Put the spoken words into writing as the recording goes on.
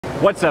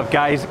What's up,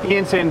 guys?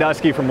 Ian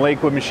Sandusky from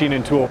Lakewood Machine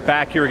and Tool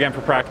back here again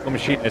for Practical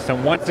Machinists,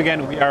 and once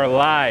again we are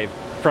live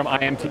from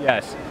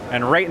IMTS,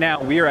 and right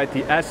now we are at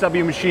the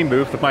SW Machine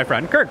booth with my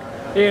friend Kirk.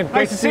 Ian,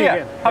 nice to see you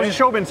again. How's the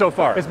show been so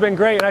far? It's been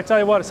great, and I tell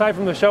you what, aside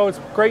from the show, it's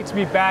great to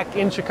be back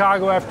in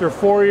Chicago after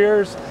 4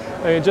 years,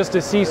 and just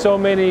to see so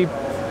many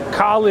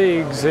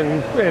colleagues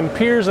and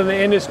peers in the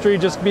industry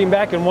just being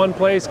back in one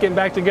place, getting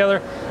back together.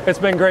 It's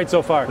been great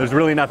so far. There's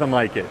really nothing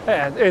like it.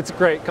 Yeah, it's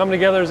great. Coming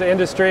together as an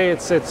industry,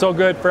 it's so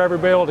good for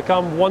everybody able to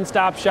come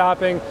one-stop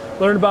shopping,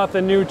 learn about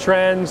the new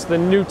trends, the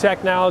new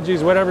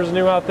technologies, whatever's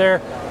new out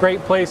there. Great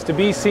place to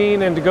be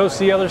seen and to go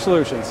see other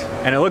solutions.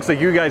 And it looks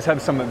like you guys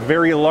have some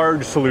very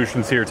large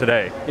solutions here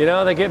today. You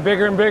know, they get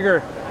bigger and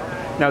bigger.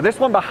 Now this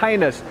one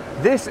behind us,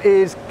 this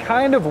is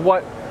kind of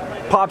what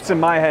pops in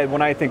my head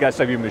when I think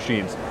SW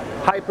machines.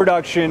 High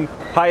production,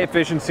 high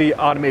efficiency,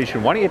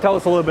 automation. Why don't you tell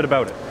us a little bit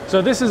about it?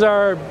 So this is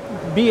our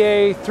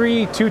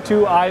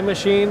BA322i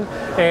machine,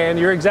 and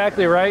you're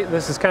exactly right.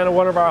 This is kind of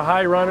one of our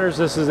high runners.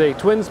 This is a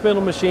twin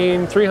spindle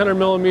machine, 300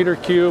 millimeter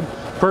cube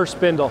per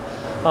spindle.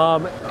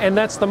 And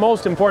that's the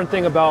most important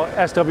thing about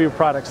SW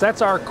products.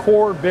 That's our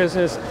core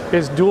business,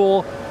 is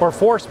dual or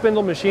 4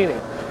 spindle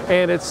machining.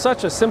 And it's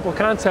such a simple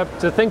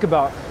concept to think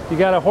about. You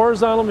got a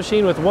horizontal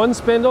machine with 1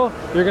 spindle,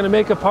 you're going to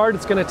make a part,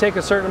 it's going to take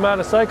a certain amount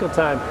of cycle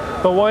time.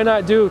 But why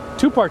not do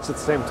 2 parts at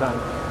the same time?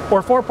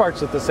 Or 4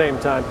 parts at the same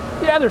time?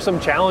 Yeah, there's some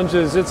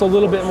challenges. It's a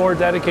little bit more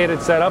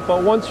dedicated setup,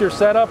 but once you're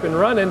set up and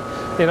running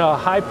in a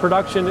high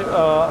production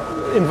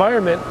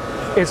environment,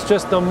 it's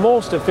just the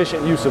most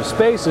efficient use of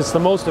space. It's the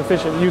most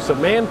efficient use of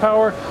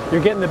manpower.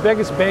 You're getting the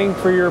biggest bang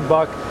for your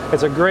buck.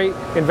 It's a great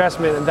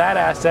investment in that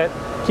asset,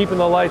 keeping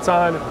the lights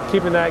on,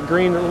 keeping that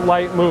green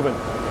light moving.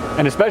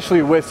 And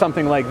especially with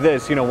something like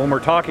this, you know, when we're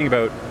talking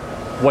about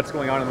what's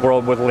going on in the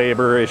world with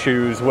labor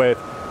issues, with,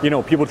 you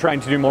know, people trying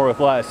to do more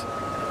with less,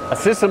 a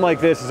system like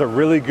this is a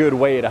really good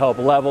way to help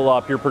level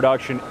up your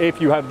production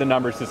if you have the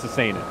numbers to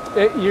sustain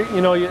it.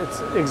 You know, it's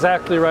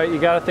exactly right. You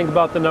got to think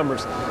about the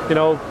numbers. You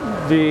know,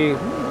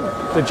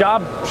 the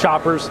job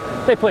shoppers,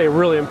 they play a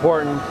really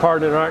important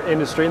part in our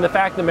industry. And the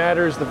fact of the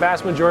matter is the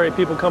vast majority of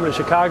people coming to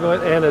Chicago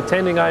and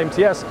attending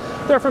IMTS,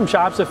 they're from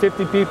shops of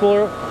 50 people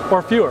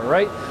or fewer,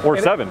 right? Or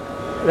 7.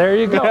 There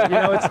you go. You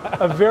know, it's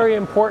a very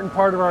important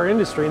part of our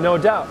industry, no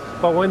doubt.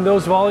 But when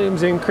those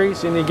volumes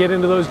increase and you get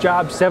into those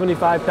jobs,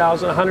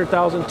 75,000,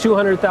 100,000,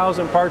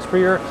 200,000 parts per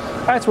year,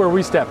 that's where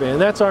we step in.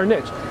 That's our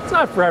niche. It's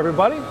not for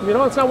everybody. You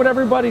know, it's not what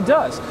everybody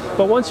does.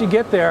 But once you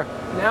get there,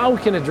 now we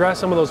can address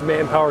some of those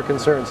manpower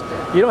concerns.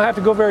 You don't have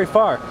to go very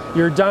far.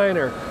 Your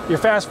diner, your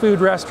fast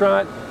food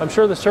restaurant, I'm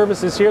sure the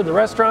service is here. The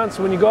restaurants,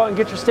 when you go out and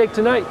get your steak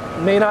tonight,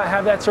 may not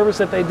have that service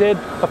that they did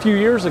a few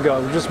years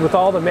ago, just with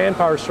all the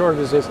manpower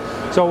shortages.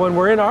 So when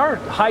we're in our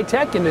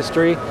high-tech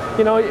industry,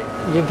 you know,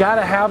 you got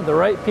to have the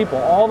right people,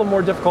 all the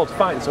more difficult to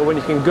find. So when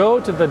you can go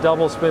to the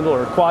double spindle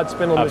or quad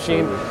spindle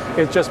machine,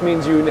 it just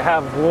means you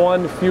have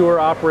 1 fewer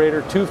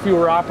operator, 2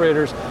 fewer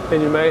operators than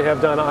you may have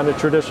done on a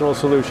traditional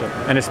solution.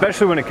 And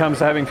especially when it comes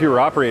to having fewer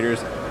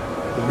operators,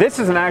 this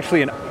is an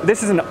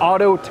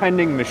auto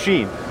tending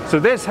machine. So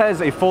this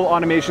has a full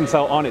automation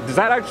cell on it. Does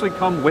that actually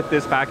come with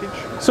this package?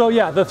 So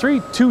yeah, the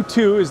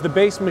 322 is the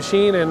base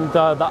machine, and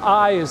the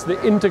I is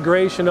the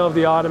integration of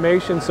the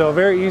automation. So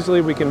very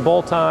easily we can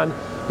bolt on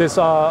this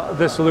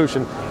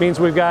solution. Means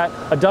we've got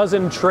a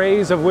dozen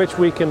trays of which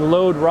we can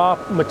load raw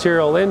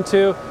material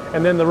into,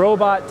 and then the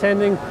robot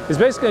tending is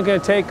basically going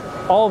to take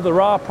all of the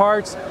raw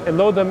parts and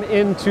load them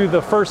into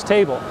the first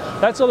table.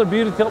 That's the other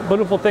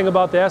beautiful thing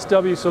about the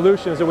SW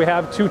solution, is that we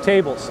have 2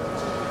 tables.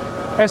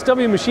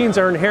 SW machines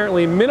are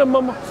inherently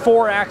minimum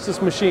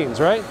 4-axis machines,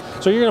 right?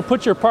 So you're going to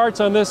put your parts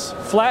on this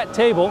flat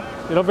table,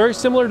 you know, very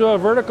similar to a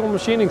vertical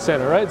machining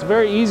center, right? It's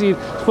very easy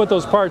to put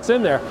those parts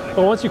in there.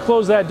 But once you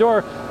close that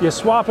door, you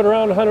swap it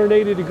around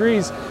 180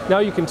 degrees. Now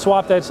you can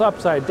swap that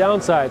upside,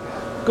 downside,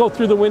 go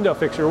through the window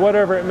fixture,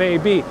 whatever it may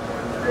be.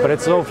 But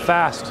it's so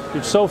fast.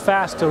 It's so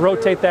fast to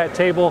rotate that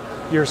table.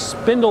 Your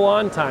spindle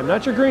on time,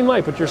 not your green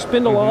light, but your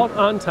spindle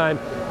on time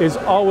is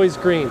always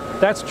green.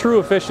 That's true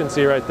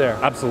efficiency right there.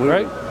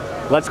 Absolutely. Right?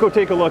 Let's go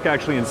take a look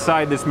actually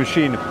inside this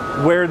machine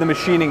where the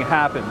machining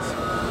happens.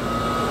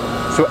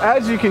 So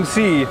as you can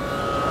see,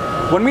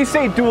 when we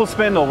say dual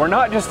spindle, we're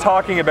not just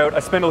talking about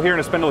a spindle here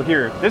and a spindle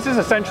here. This is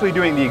essentially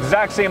doing the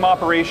exact same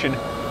operation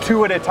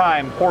 2 at a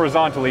time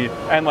horizontally,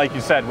 and like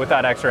you said, with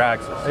that extra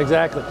axis.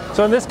 Exactly.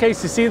 So in this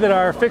case, you see that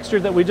our fixture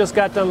that we just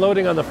got done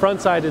loading on the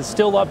front side is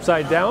still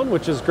upside down,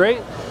 which is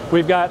great.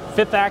 We've got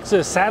 5th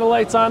axis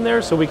satellites on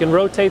there, so we can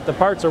rotate the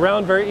parts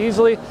around very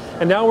easily.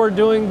 And now we're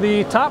doing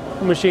the top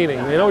machining.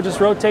 You know,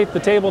 just rotate the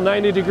table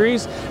 90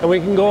 degrees, and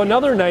we can go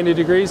another 90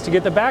 degrees to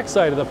get the back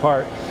side of the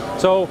part.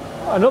 So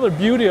another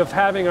beauty of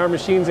having our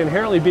machines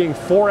inherently being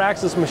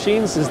 4-axis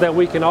machines is that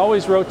we can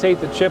always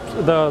rotate the chips,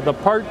 the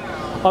part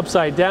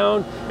upside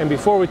down, and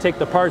before we take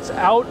the parts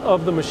out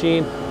of the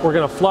machine, we're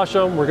going to flush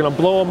them, we're going to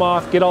blow them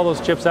off, get all those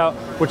chips out,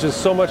 which is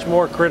so much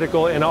more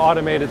critical in an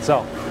automated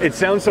cell. It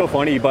sounds so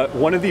funny, but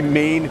one of the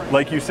main,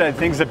 like you said,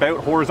 things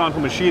about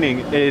horizontal machining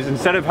is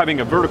instead of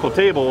having a vertical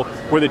table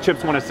where the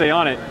chips want to stay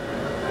on it,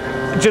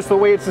 just the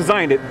way it's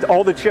designed,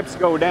 all the chips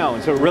go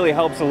down, so it really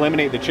helps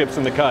eliminate the chips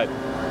in the cut.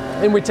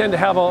 And we tend to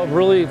have a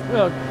really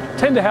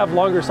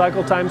longer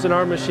cycle times in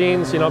our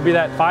machines, be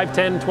that 5,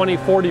 10, 20,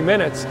 40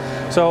 minutes.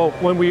 So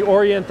when we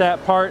orient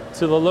that part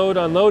to the load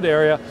unload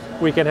area,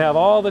 we can have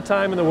all the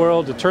time in the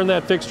world to turn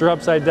that fixture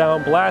upside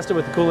down, blast it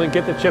with the coolant,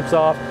 get the chips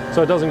off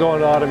so it doesn't go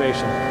into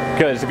automation.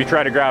 Because if you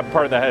try to grab a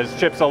part that has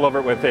chips all over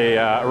it with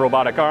a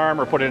robotic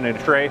arm or put it in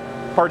a tray,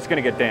 part's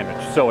going to get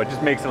damaged. So it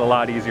just makes it a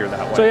lot easier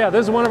that way. So yeah,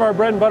 this is one of our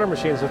bread and butter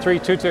machines, the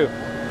 322.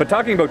 But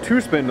talking about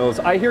 2 spindles,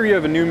 I hear you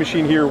have a new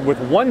machine here with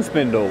 1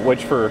 spindle,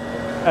 which for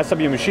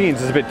SW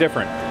machines is a bit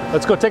different.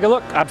 Let's go take a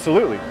look.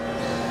 Absolutely.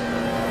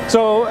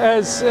 So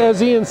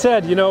as Ian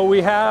said,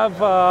 we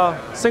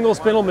have single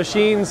spindle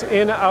machines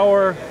in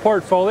our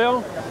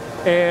portfolio,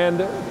 and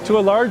to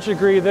a large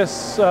degree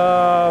this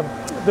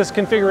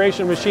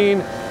configuration machine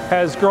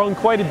has grown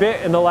quite a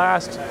bit in the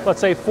last, let's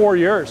say, 4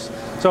 years.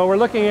 So we're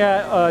looking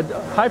at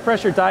a high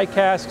pressure die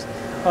cast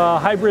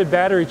hybrid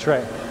battery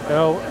tray.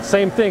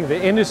 Same thing,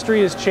 the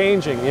industry is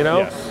changing,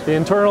 Yes. The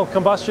internal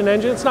combustion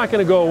engine, it's not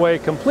going to go away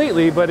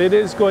completely, but it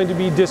is going to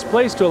be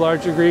displaced to a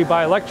large degree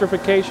by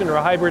electrification or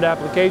hybrid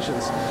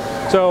applications.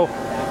 So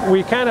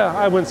we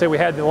I wouldn't say we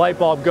had the light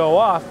bulb go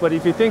off, but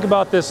if you think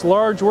about this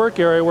large work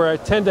area where I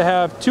tend to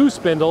have 2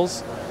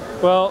 spindles,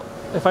 well,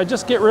 if I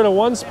just get rid of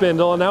 1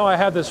 spindle and now I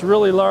have this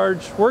really large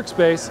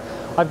workspace,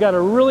 I've got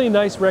a really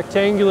nice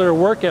rectangular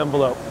work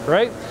envelope,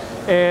 right?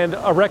 And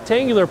a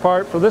rectangular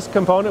part for this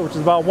component, which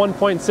is about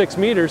 1.6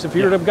 meters, if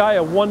you were to buy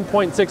a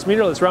 1.6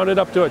 meter, let's round it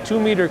up to a 2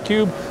 meter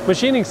cube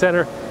machining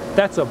center,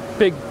 that's a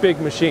big,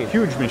 big machine.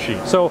 Huge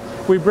machine. So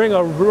we bring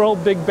a real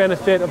big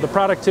benefit of the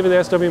productivity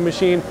of the SW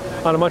machine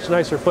on a much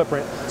nicer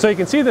footprint. So you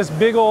can see this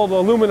big old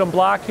aluminum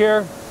block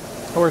here.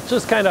 We're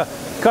just kind of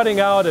cutting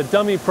out a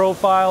dummy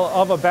profile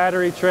of a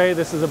battery tray.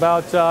 This is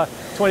about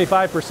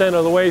 25%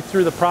 of the way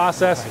through the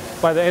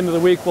process. By the end of the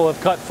week, we'll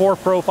have cut 4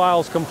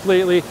 profiles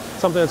completely,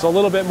 something that's a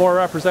little bit more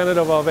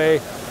representative of a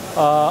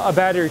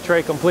battery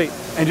tray complete.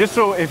 And just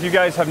so if you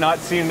guys have not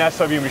seen an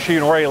SW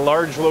machine or a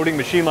large loading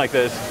machine like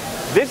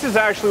this is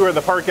actually where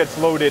the part gets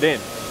loaded in.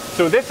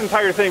 So this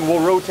entire thing will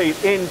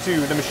rotate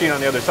into the machine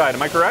on the other side.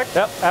 Am I correct?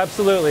 Yep,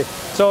 absolutely.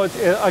 So it's,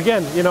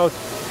 again,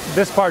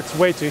 this part's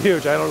way too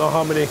huge. I don't know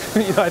how many,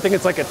 I think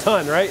it's like a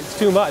ton, right? It's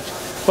too much.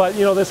 But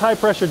this high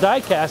pressure die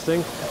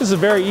casting, this is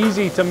very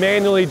easy to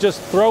manually just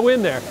throw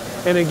in there.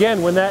 And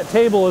again, when that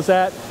table is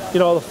at,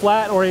 the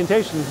flat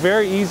orientation, it's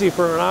very easy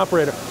for an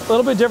operator. A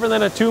little bit different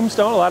than a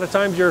tombstone. A lot of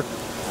times you're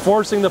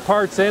forcing the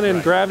parts in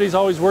and gravity's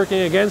always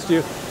working against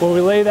you. When we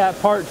lay that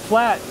part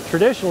flat,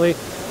 traditionally,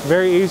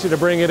 very easy to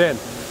bring it in.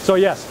 So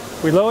yes,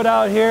 we load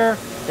out here,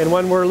 and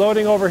when we're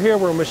loading over here,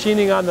 we're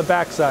machining on the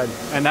backside.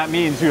 And that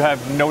means you have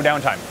no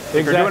downtime.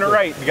 If you're doing it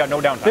right, you got no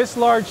downtime. This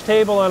large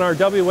table on our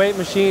W8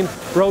 machine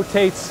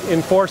rotates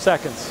in 4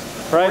 seconds.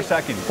 Right? 4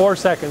 seconds. 4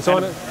 seconds.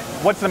 So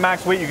what's the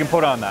max weight you can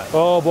put on that?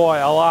 Oh boy,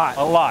 a lot.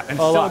 A lot, and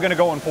still going to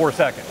go in 4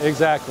 seconds.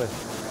 Exactly.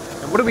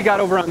 And what do we got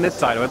over on this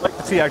side? I'd like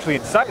to see actually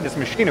inside this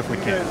machine if we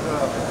can.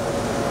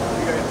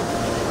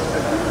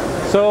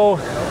 So,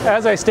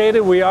 as I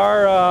stated, we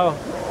are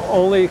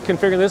only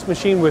configuring this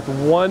machine with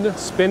 1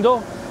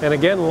 spindle. And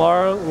again,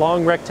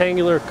 long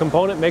rectangular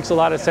component makes a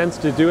lot of sense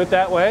to do it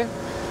that way.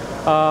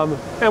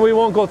 And we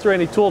won't go through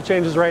any tool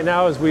changes right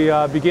now as we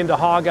begin to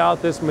hog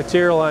out this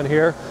material on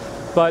here.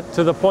 But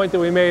to the point that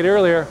we made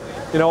earlier,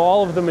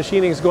 all of the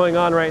machining is going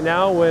on right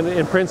now when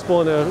in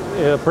principle in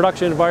a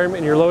production environment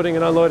and you're loading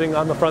and unloading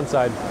on the front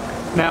side.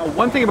 Now,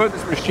 one thing about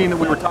this machine that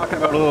we were talking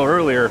about a little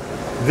earlier,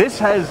 this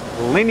has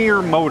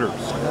linear motors.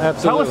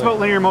 Absolutely. Tell us about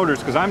linear motors,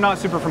 because I'm not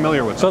super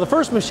familiar with them. So the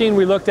first machine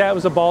we looked at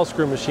was a ball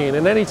screw machine,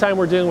 and anytime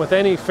we're dealing with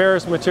any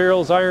ferrous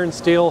materials, iron,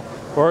 steel,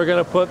 we're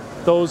going to put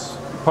those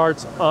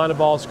parts on a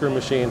ball screw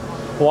machine.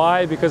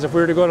 Why? Because if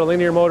we were to go to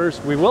linear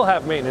motors, we will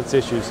have maintenance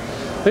issues.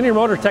 Linear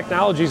motor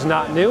technology is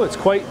not new. It's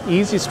quite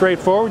easy,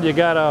 straightforward. You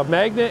got a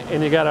magnet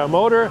and you got a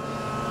motor.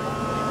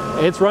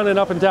 It's running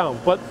up and down.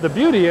 But the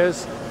beauty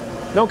is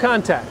no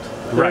contact.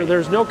 Right.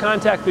 There's no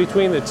contact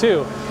between the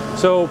two.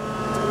 So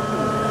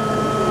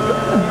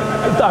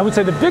I would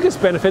say the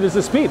biggest benefit is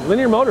the speed.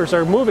 Linear motors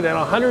are moving at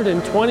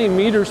 120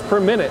 meters per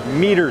minute.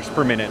 Meters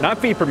per minute, not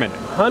feet per minute.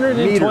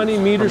 120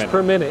 meters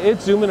per minute.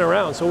 It's zooming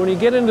around. So when you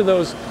get into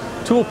those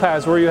tool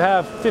paths where you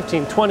have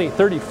 15, 20,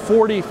 30,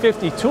 40,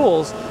 50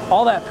 tools,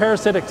 all that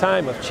parasitic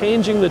time of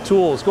changing the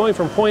tools, going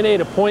from point A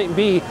to point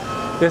B,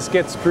 this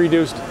gets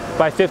reduced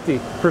by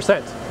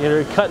 50%.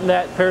 You're cutting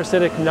that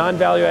parasitic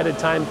non-value added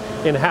time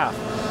in half.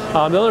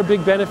 The other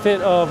big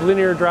benefit of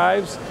linear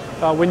drives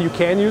when you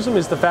can use them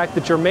is the fact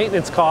that your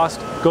maintenance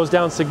cost goes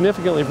down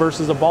significantly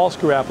versus a ball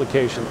screw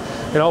application.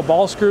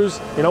 Ball screws,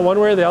 one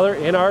way or the other,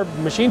 in our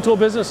machine tool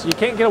business, you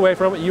can't get away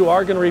from it. You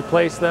are going to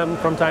replace them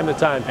from time to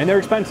time. And they're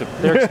expensive.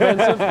 They're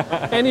expensive.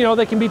 And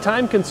they can be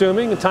time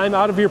consuming and time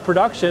out of your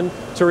production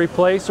to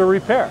replace or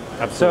repair.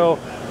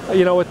 Absolutely. So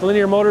you know, with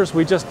linear motors,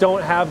 we just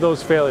don't have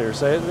those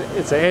failures.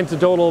 It's an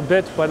anecdotal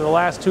bit, but in the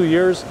last 2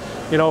 years,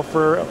 you know,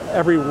 for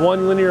every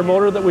 1 linear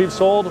motor that we've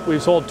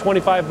sold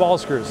 25 ball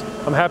screws.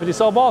 I'm happy to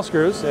sell ball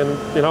screws, and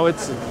you know,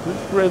 it's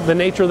the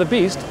nature of the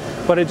beast,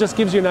 but it just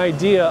gives you an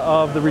idea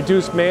of the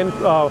reduced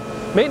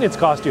maintenance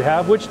cost you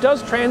have, which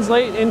does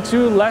translate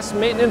into less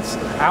maintenance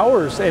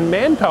hours and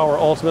manpower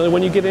ultimately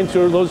when you get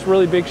into those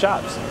really big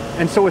shops.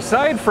 And so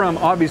aside from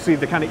obviously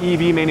the kind of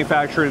EV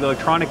manufacturers, the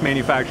electronic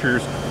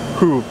manufacturers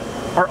who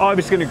are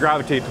obviously going to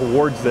gravitate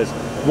towards this,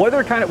 what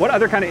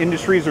other kind of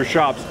industries or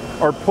shops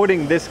are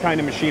putting this kind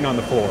of machine on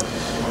the floor?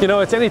 You know,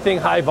 it's anything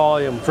high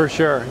volume for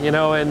sure, you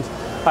know, and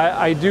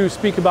I do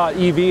speak about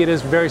EV. It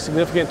is very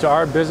significant to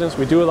our business.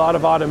 We do a lot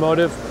of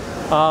automotive,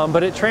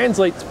 but it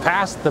translates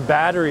past the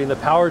battery and the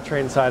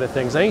powertrain side of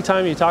things.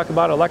 Anytime you talk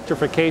about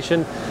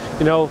electrification,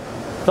 you know,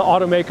 the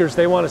automakers,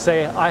 they want to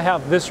say, I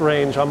have this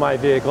range on my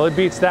vehicle. It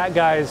beats that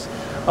guy's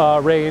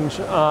range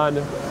on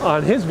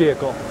his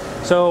vehicle.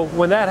 So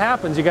when that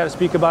happens, you got to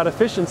speak about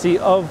efficiency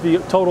of the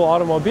total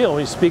automobile. When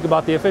you speak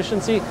about the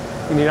efficiency,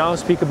 and you now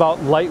speak about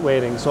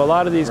lightweighting. So a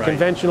lot of these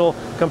conventional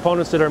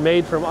components that are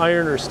made from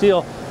iron or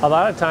steel, a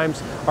lot of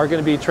times are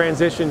going to be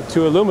transitioned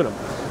to aluminum.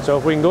 So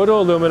if we can go to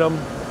aluminum,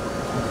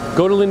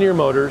 go to linear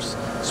motors,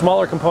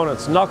 smaller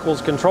components,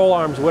 knuckles, control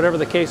arms, whatever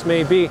the case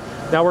may be,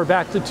 now we're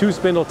back to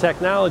two-spindle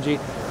technology.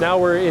 Now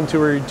we're into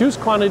reduced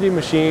quantity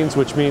machines,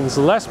 which means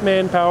less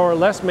manpower,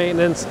 less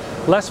maintenance,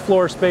 less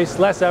floor space,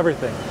 less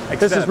everything.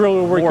 This is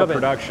really where we come in. More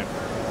production.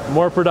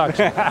 More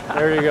production.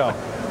 There you go.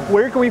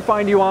 Where can we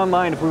find you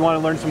online if we want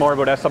to learn some more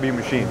about SW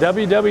machines?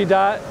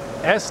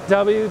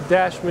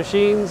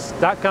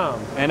 www.sw-machines.com.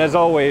 And as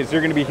always,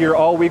 you're going to be here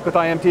all week with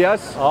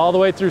IMTS? All the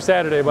way through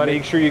Saturday, buddy.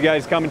 Make sure you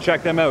guys come and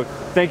check them out.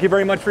 Thank you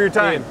very much for your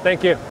time. Thank you.